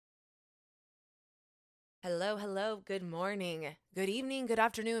Hello, hello, good morning, good evening, good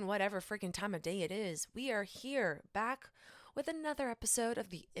afternoon, whatever freaking time of day it is. We are here back with another episode of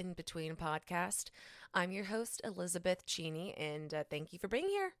the In Between podcast. I'm your host, Elizabeth Cheney, and thank you for being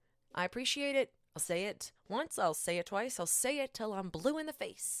here. I appreciate it. I'll say it once, I'll say it twice, I'll say it till I'm blue in the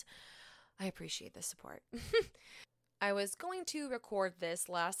face. I appreciate the support. I was going to record this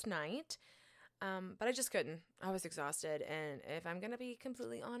last night, but I just couldn't. I was exhausted, and if I'm gonna be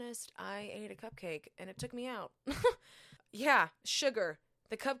completely honest, I ate a cupcake, and it took me out. Yeah, sugar.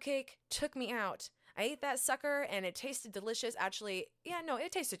 The cupcake took me out. I ate that sucker, and it tasted delicious. Actually, yeah, no,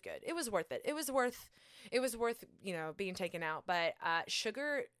 it tasted good. It was worth it. It was worth being taken out. But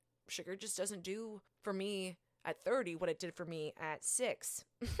sugar just doesn't do for me at 30 what it did for me at 6.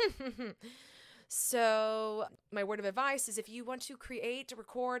 So, my word of advice is if you want to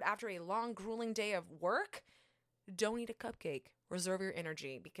record after a long, grueling day of work, don't eat a cupcake. Reserve your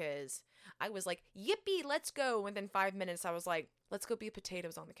energy, because I was like, yippee, let's go. Within 5 minutes, I was like, let's go be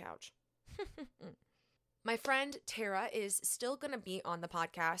potatoes on the couch. My friend Tara is still going to be on the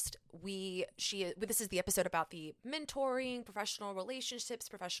podcast. This is the episode about the mentoring, professional relationships,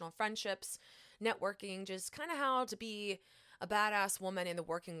 professional friendships, networking, just kind of how to be a badass woman in the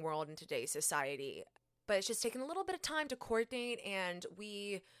working world in today's society. But it's just taken a little bit of time to coordinate, and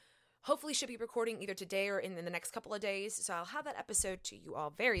we hopefully should be recording either today or in the next couple of days. So I'll have that episode to you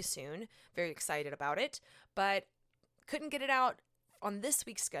all very soon. Very excited about it, but couldn't get it out on this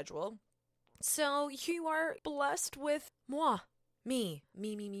week's schedule. So you are blessed with me.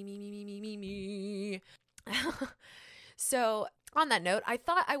 So on that note, I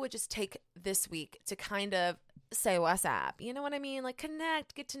thought I would just take this week to kind of say what's up. You know what I mean? Like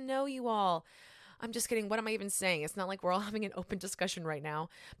connect, get to know you all. I'm just kidding. What am I even saying? It's not like we're all having an open discussion right now,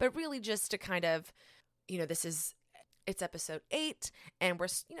 but really just to kind of, it's episode 8 and we're,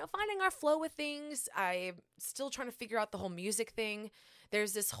 finding our flow with things. I'm still trying to figure out the whole music thing.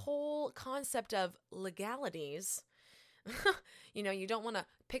 There's this whole concept of legalities. You don't want to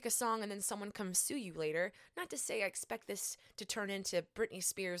pick a song and then someone comes sue you later. Not to say I expect this to turn into Britney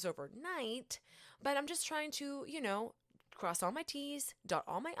Spears overnight, but I'm just trying to, cross all my T's, dot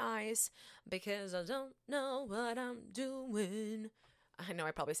all my I's, because I don't know what I'm doing. I know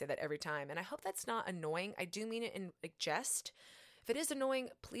I probably say that every time, and I hope that's not annoying. I do mean it in a jest. If it is annoying,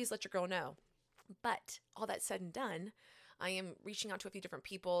 please let your girl know. But all that said and done, I am reaching out to a few different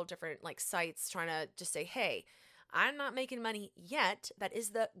people, different sites, trying to just say, hey, I'm not making money yet. That is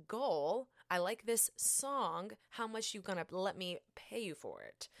the goal. I like this song. How much you gonna let me pay you for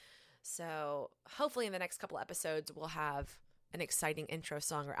it? So hopefully in the next couple episodes, we'll have an exciting intro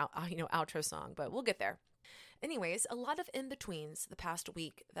song or outro song, but we'll get there. Anyways, a lot of in-betweens the past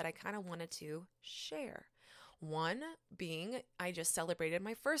week that I kind of wanted to share. One being I just celebrated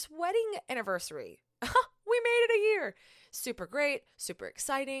my first wedding anniversary. We made it a year. Super great, super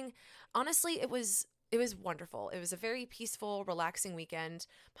exciting. Honestly, it was wonderful. It was a very peaceful, relaxing weekend.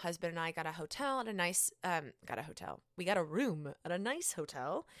 My husband and I got a hotel at a nice, We got a room at a nice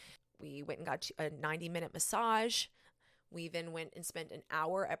hotel. We went and got a 90-minute massage. We then went and spent an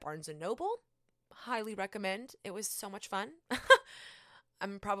hour at Barnes & Noble. Highly recommend. It was so much fun.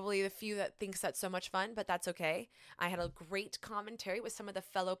 I'm probably the few that thinks that's so much fun, but that's okay. I had a great commentary with some of the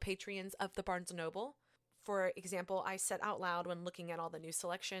fellow patrons of the Barnes & Noble. For example, I said out loud when looking at all the new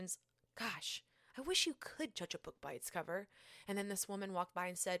selections, gosh, I wish you could judge a book by its cover. And then this woman walked by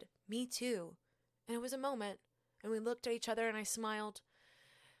and said, me too. And it was a moment. And we looked at each other and I smiled.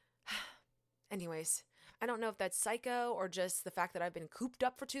 Anyways, I don't know if that's psycho or just the fact that I've been cooped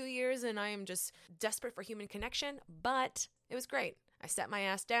up for 2 years and I am just desperate for human connection, but it was great. I sat my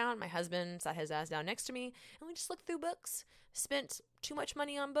ass down, my husband sat his ass down next to me, and we just looked through books. Spent too much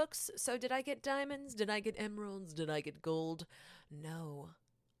money on books, so did I get diamonds? Did I get emeralds? Did I get gold? No,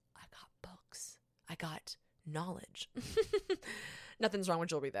 I got books. I got knowledge. Nothing's wrong with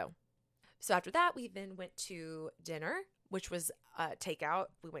jewelry, though. So after that, we then went to dinner, which was takeout.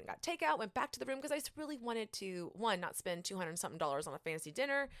 We went and got takeout, went back to the room because I just really wanted to, one, not spend $200 something on a fancy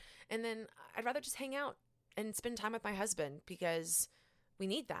dinner. And then I'd rather just hang out and spend time with my husband because we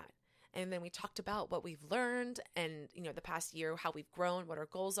need that. And then we talked about what we've learned and, the past year, how we've grown, what our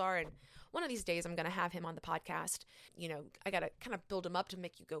goals are. And one of these days I'm going to have him on the podcast. I got to kind of build him up to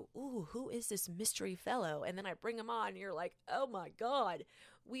make you go, ooh, who is this mystery fellow? And then I bring him on and you're like, oh my God,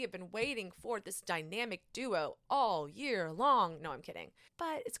 we have been waiting for this dynamic duo all year long. No, I'm kidding.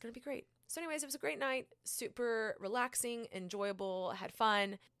 But it's going to be great. So anyways, it was a great night, super relaxing, enjoyable, had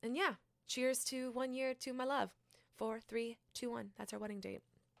fun. And yeah, cheers to 1 year to my love. 4, 3, 2, 1. That's our wedding date.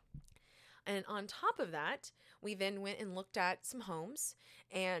 And on top of that, we then went and looked at some homes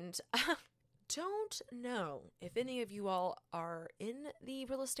and don't know if any of you all are in the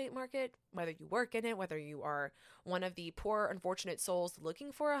real estate market, whether you work in it, whether you are one of the poor, unfortunate souls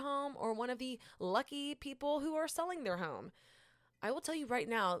looking for a home, or one of the lucky people who are selling their home. I will tell you right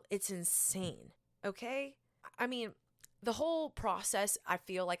now, it's insane. Okay? I mean, the whole process, I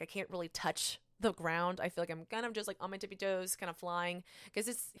feel like I can't really touch the ground. I feel like I'm kind of just like on my tippy toes, kind of flying,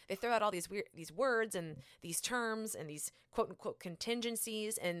 because they throw out all these words and these terms and these quote unquote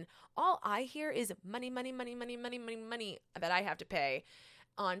contingencies, and all I hear is money, money, money, money, money, money, money that I have to pay,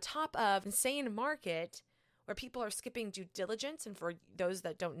 on top of insane market where people are skipping due diligence. And for those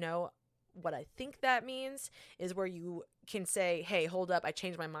that don't know, what I think that means is where you can say, hey, hold up, I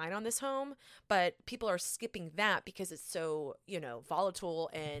changed my mind on this home. But people are skipping that because it's so, volatile,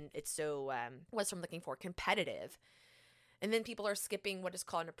 and it's so, what's I'm looking for, competitive. And then people are skipping what is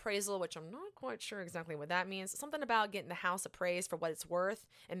called an appraisal, which I'm not quite sure exactly what that means. Something about getting the house appraised for what it's worth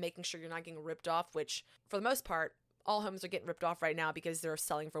and making sure you're not getting ripped off, which for the most part, all homes are getting ripped off right now because they're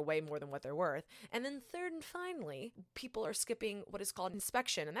selling for way more than what they're worth. And then third and finally, people are skipping what is called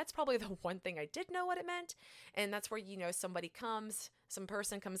inspection. And that's probably the one thing I did know what it meant. And that's where, some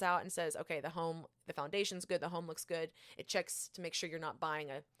person comes out and says, okay, the foundation's good, the home looks good. It checks to make sure you're not buying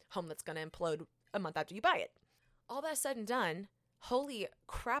a home that's going to implode a month after you buy it. All that said and done, holy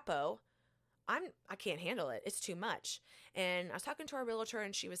crapo, I can't handle it. It's too much. And I was talking to our realtor,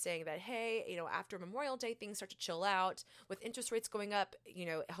 and she was saying that, hey, after Memorial Day, things start to chill out with interest rates going up.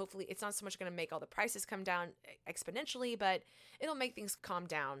 Hopefully it's not so much going to make all the prices come down exponentially, but it'll make things calm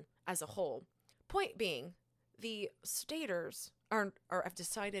down as a whole. Point being, the staters have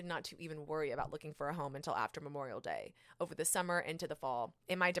decided not to even worry about looking for a home until after Memorial Day, over the summer into the fall.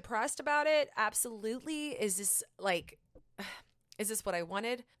 Am I depressed about it? Absolutely. Is this what I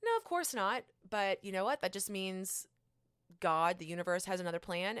wanted? No, of course not. But you know what? That just means God, the universe, has another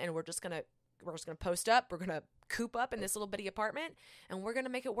plan, and we're just gonna post up. We're gonna coop up in this little bitty apartment, and we're gonna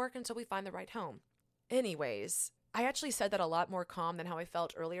make it work until we find the right home. Anyways, I actually said that a lot more calm than how I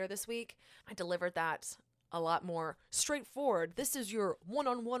felt earlier this week. I delivered that a lot more straightforward. This is your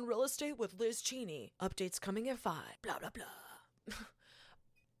one-on-one real estate with Liz Cheney. Updates coming at 5. Blah blah blah.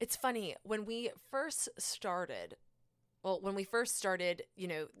 It's funny, when we first started,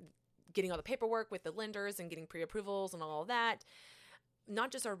 getting all the paperwork with the lenders and getting pre-approvals and all of that, not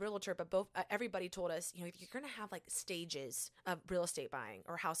just our realtor, but everybody told us, you're going to have like stages of real estate buying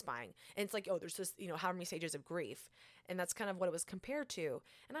or house buying. And it's like, oh, there's this, how many stages of grief. And that's kind of what it was compared to.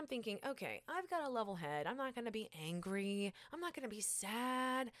 And I'm thinking, okay, I've got a level head. I'm not going to be angry. I'm not going to be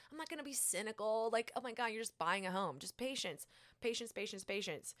sad. I'm not going to be cynical. Like, oh my God, you're just buying a home. Just patience, patience, patience,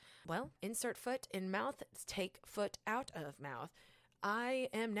 patience. Well, insert foot in mouth, take foot out of mouth. I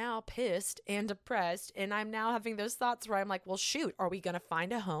am now pissed and depressed, and I'm now having those thoughts where I'm like, well, shoot, are we going to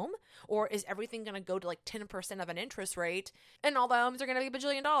find a home? Or is everything going to go to like 10% of an interest rate, and all the homes are going to be $1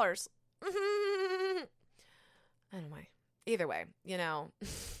 bajillion? Anyway, either way,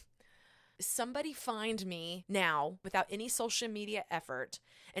 somebody find me now without any social media effort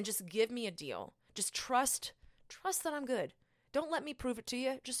and just give me a deal. Just trust that I'm good. Don't let me prove it to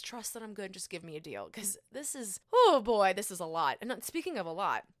you. Just trust that I'm good. Just give me a deal. Because this is a lot. And speaking of a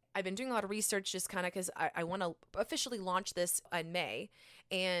lot, I've been doing a lot of research just kind of because I want to officially launch this in May.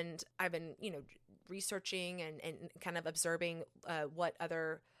 And I've been, researching and kind of observing what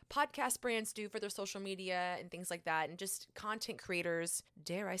other podcast brands do for their social media and things like that. And just content creators,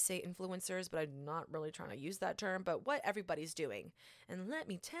 dare I say influencers, but I'm not really trying to use that term, but what everybody's doing. And let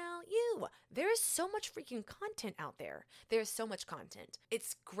me tell you, there is so much freaking content out there. There's so much content.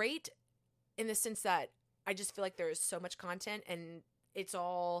 It's great in the sense that I just feel like there is so much content, and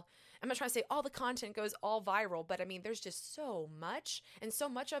I'm not trying to say all the content goes all viral, but I mean, there's just so much, and so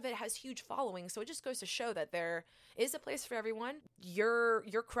much of it has huge following. So it just goes to show that there is a place for everyone. Your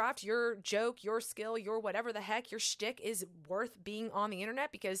craft, your joke, your skill, your whatever the heck, your shtick is worth being on the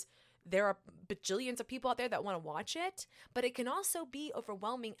internet, because there are bajillions of people out there that want to watch it. But it can also be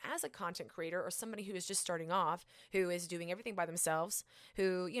overwhelming as a content creator or somebody who is just starting off, who is doing everything by themselves,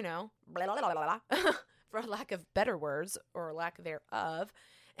 who, blah, blah, blah, blah, blah. For lack of better words or lack thereof.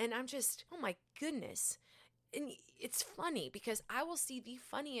 And I'm just, oh my goodness. And it's funny because I will see the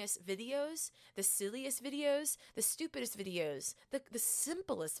funniest videos, the silliest videos, the stupidest videos, the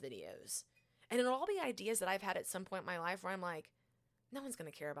simplest videos. And it'll all be ideas that I've had at some point in my life where I'm like, no one's going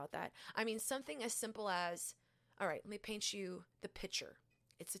to care about that. I mean, something as simple as, all right, let me paint you the picture.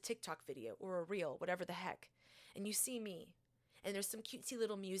 It's a TikTok video or a reel, whatever the heck. And you see me, and there's some cutesy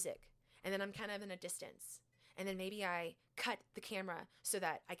little music. And then I'm kind of in a distance. And then maybe I cut the camera so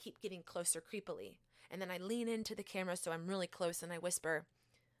that I keep getting closer creepily. And then I lean into the camera so I'm really close, and I whisper,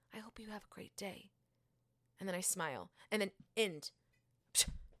 I hope you have a great day. And then I smile. And then end. Psh,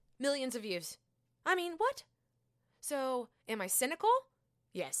 millions of views. I mean, what? So, am I cynical?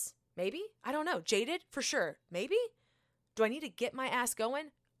 Yes. Maybe? I don't know. Jaded? For sure. Maybe? Do I need to get my ass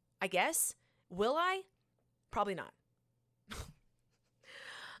going? I guess. Will I? Probably not.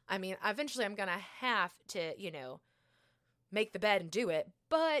 I mean, eventually I'm going to have to, make the bed and do it.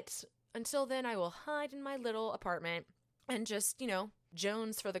 But until then, I will hide in my little apartment and just,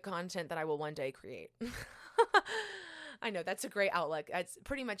 Jones for the content that I will one day create. I know, that's a great outlook. It's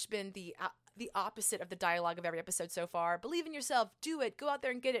pretty much been the opposite of the dialogue of every episode so far. Believe in yourself. Do it. Go out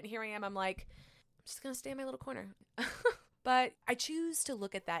there and get it. And here I am. I'm like, I'm just going to stay in my little corner. But I choose to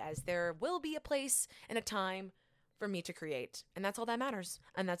look at that as there will be a place and a time for me to create. And that's all that matters.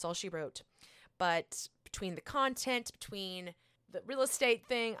 And that's all she wrote. But between the content, between the real estate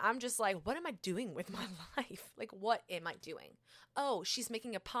thing, I'm just like, what am I doing with my life? Like, what am I doing? Oh, she's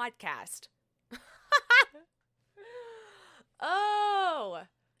making a podcast. Oh,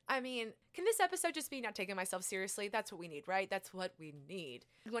 I mean, can this episode just be not taking myself seriously? That's what we need, right? That's what we need.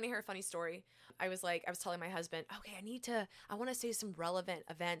 You want to hear a funny story? I was telling my husband, okay, I want to say some relevant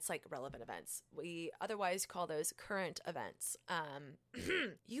events. We otherwise call those current events.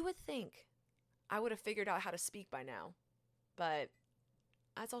 You would think I would have figured out how to speak by now, but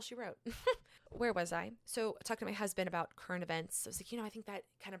that's all she wrote. Where was I? So I talked to my husband about current events. I was like, I think that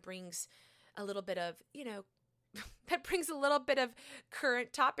kind of brings a little bit of, that brings a little bit of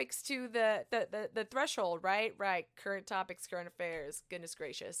current topics to the threshold, right? Right. Current topics, current affairs. Goodness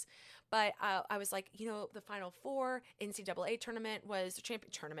gracious. But I was like, the Final Four NCAA tournament was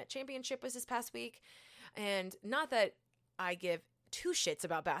championship was this past week. And not that I give two shits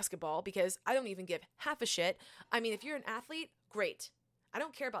about basketball, because I don't even give half a shit. I mean, if you're an athlete, great. I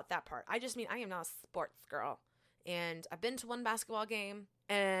don't care about that part. I just mean I am not a sports girl. And I've been to one basketball game,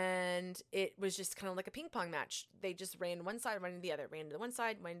 and it was just kind of like a ping pong match. They just ran to one side, ran to the other, ran to the one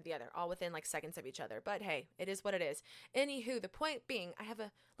side, ran to the other, all within like seconds of each other. But hey, it is what it is. Anywho, the point being, I have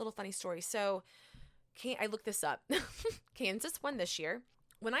a little funny story. So I looked this up. Kansas won this year.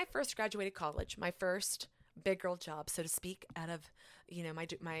 When I first graduated college, my first big girl job, so to speak, out of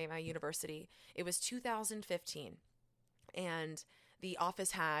my university, it was 2015, and the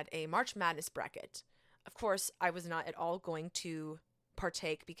office had a March Madness bracket. Of course, I was not at all going to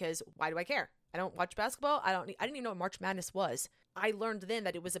partake, because why do I care? I don't watch basketball. I didn't even know what March Madness was. I learned then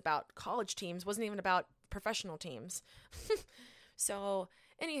that it was about college teams, wasn't even about professional teams. So,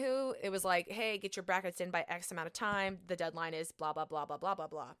 anywho, it was like, hey, get your brackets in by X amount of time. The deadline is blah, blah, blah, blah, blah, blah,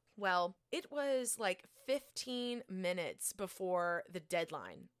 blah. Well, it was like 15 minutes before the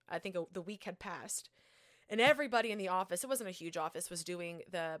deadline. I think the week had passed. And everybody in the office, it wasn't a huge office, was doing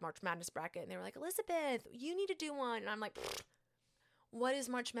the March Madness bracket. And they were like, Elizabeth, you need to do one. And I'm like, what is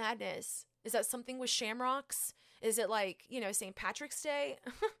March Madness? Is that something with shamrocks? Is it like, St. Patrick's Day?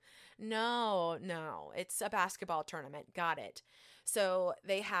 No. It's a basketball tournament. Got it. So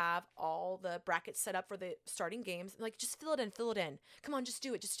they have all the brackets set up for the starting games. Like, just fill it in. Come on, just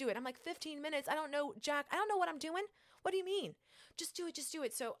do it. I'm like, 15 minutes. I don't know, Jack. I don't know what I'm doing. What do you mean? Just do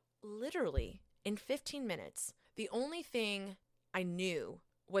it. So literally, in 15 minutes, the only thing I knew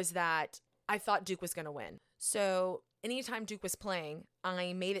was that I thought Duke was going to win. So anytime Duke was playing,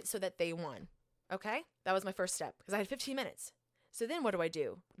 I made it so that they won. Okay? That was my first step, because I had 15 minutes. So then what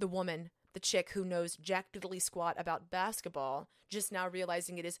do? The chick who knows jack diddly squat about basketball, just now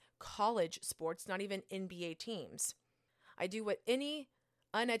realizing it is college sports, not even NBA teams. I do what any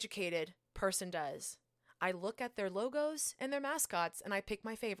uneducated person does. I look at their logos and their mascots, and I pick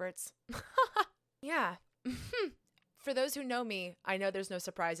my favorites. Yeah. For those who know me, I know there's no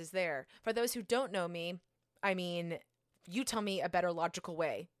surprises there. For those who don't know me, I mean, you tell me a better logical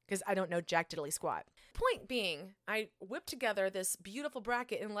way, because I don't know jack diddly squat. Point being, I whipped together this beautiful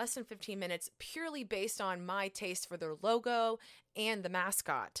bracket in less than 15 minutes, purely based on my taste for their logo and the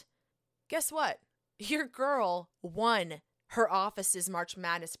mascot. Guess what? Your girl won her office's March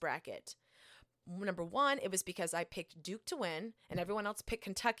Madness bracket. Number one, it was because I picked Duke to win and everyone else picked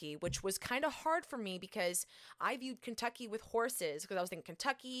Kentucky, which was kind of hard for me because I viewed Kentucky with horses, because I was thinking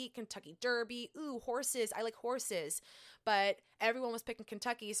Kentucky Derby, ooh, horses, I like horses. But everyone was picking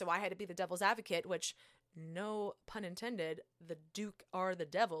Kentucky, so I had to be the devil's advocate, which, no pun intended, the Duke are the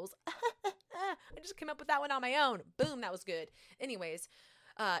devils. I just came up with that one on my own. Boom, that was good. Anyways,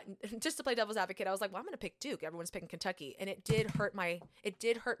 just to play devil's advocate, I was like, well, I'm going to pick Duke. Everyone's picking Kentucky. And it did hurt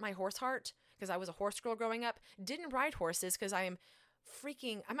my horse heart, because I was a horse girl growing up. Didn't ride horses because I am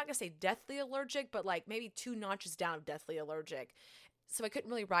I'm not going to say deathly allergic, but like maybe 2 notches down of deathly allergic. So I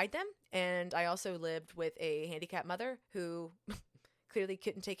couldn't really ride them. And I also lived with a handicapped mother who clearly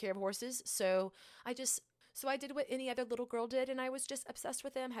couldn't take care of horses. So I did what any other little girl did, and I was just obsessed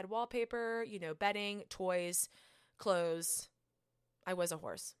with them. Had wallpaper, bedding, toys, clothes. I was a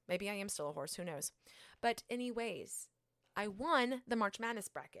horse. Maybe I am still a horse. Who knows? But anyways, I won the March Madness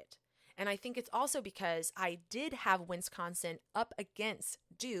bracket. And I think it's also because I did have Wisconsin up against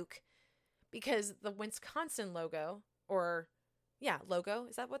Duke, because the Wisconsin logo, logo,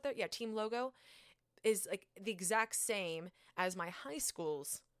 is that what they're, team logo, is like the exact same as my high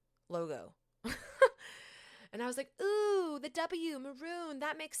school's logo. And I was like, ooh, the W, maroon,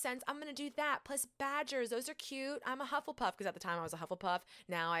 that makes sense. I'm going to do that. Plus Badgers, those are cute. I'm a Hufflepuff, because at the time I was a Hufflepuff.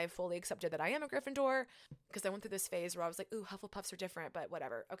 Now I've fully accepted that I am a Gryffindor, because I went through this phase where I was like, ooh, Hufflepuffs are different, but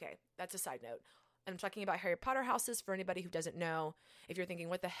whatever. Okay, that's a side note. I'm talking about Harry Potter houses for anybody who doesn't know. If you're thinking,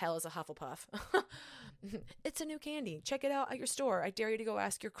 what the hell is a Hufflepuff? It's a new candy. Check it out at your store. I dare you to go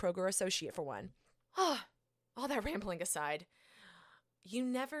ask your Kroger associate for one. All that rambling aside, you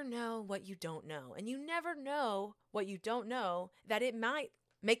never know what you don't know. And you never know what you don't know that it might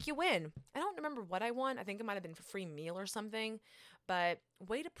make you win. I don't remember what I won. I think it might have been for free meal or something. But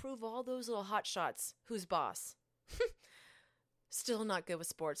way to prove all those little hot shots. Who's boss? Still not good with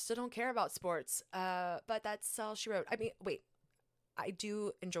sports. Still don't care about sports. But that's all she wrote. I mean, wait. I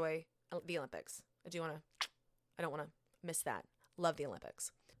do enjoy the Olympics. I don't want to miss that. Love the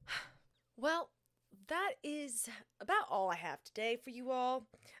Olympics. Well, that is about all I have today for you all.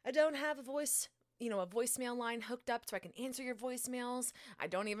 I don't have a voicemail line hooked up so I can answer your voicemails. I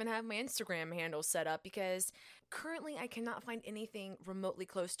don't even have my Instagram handle set up because currently I cannot find anything remotely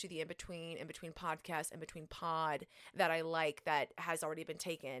close to the in between podcast, in between pod that I like that has already been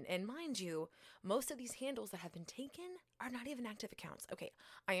taken. And mind you, most of these handles that have been taken are not even active accounts. Okay,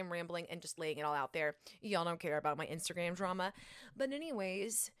 I am rambling and just laying it all out there. Y'all don't care about my Instagram drama. But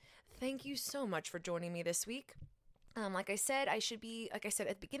anyways, thank you so much for joining me this week. Like I said at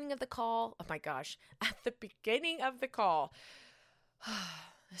the beginning of the call. Oh my gosh, at the beginning of the call.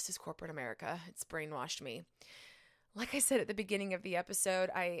 This is corporate America. It's brainwashed me. Like I said at the beginning of the episode,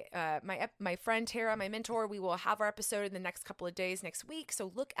 my friend Tara, my mentor, we will have our episode in the next couple of days next week.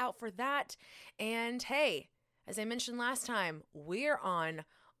 So look out for that. And hey, as I mentioned last time, we're on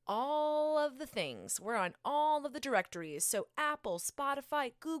all of the things. We're on all of the directories. So Apple,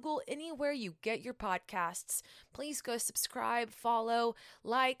 Spotify, Google, anywhere you get your podcasts. Please go subscribe, follow,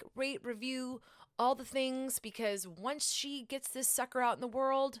 like, rate, review, all the things, because once she gets this sucker out in the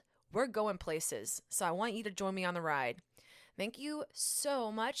world, we're going places. So I want you to join me on the ride. Thank you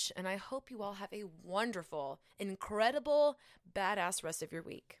so much, and I hope you all have a wonderful, incredible, badass rest of your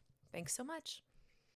week. Thanks so much.